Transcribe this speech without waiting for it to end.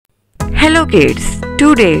Hello kids,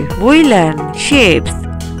 today we learn shapes.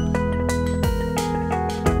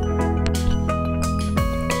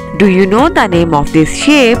 Do you know the name of this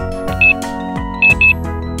shape?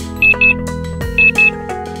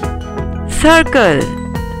 Circle.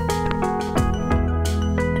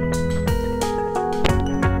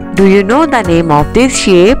 Do you know the name of this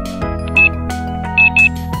shape?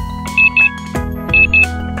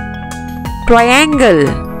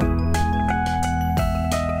 Triangle.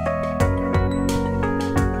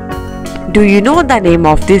 Do you know the name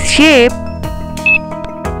of this shape?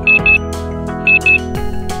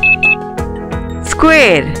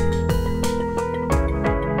 Square.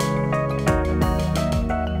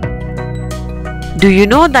 Do you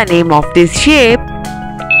know the name of this shape?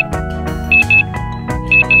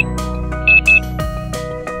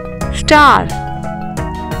 Star.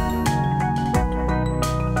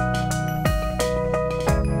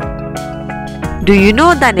 Do you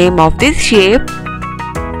know the name of this shape?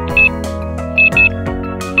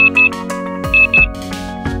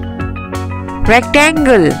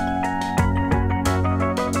 Rectangle.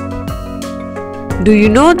 Do you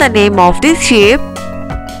know the name of this shape?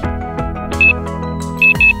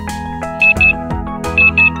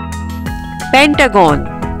 Pentagon.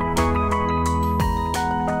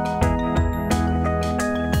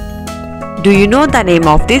 Do you know the name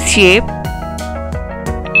of this shape?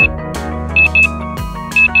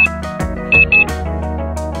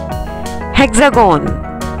 Hexagon.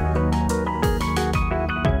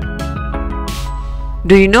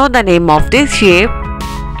 Do you know the name of this shape?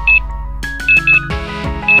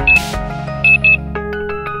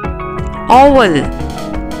 Oval.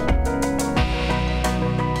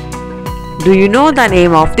 Do you know the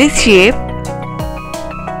name of this shape?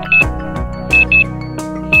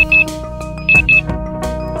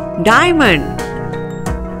 Diamond.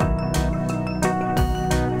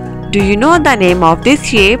 Do you know the name of this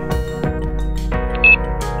shape?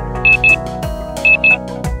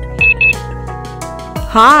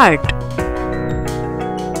 Heart.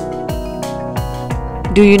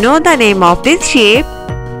 Do you know the name of this shape?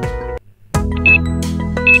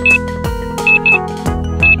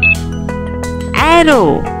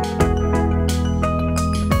 Arrow.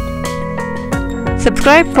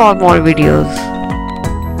 Subscribe for more videos.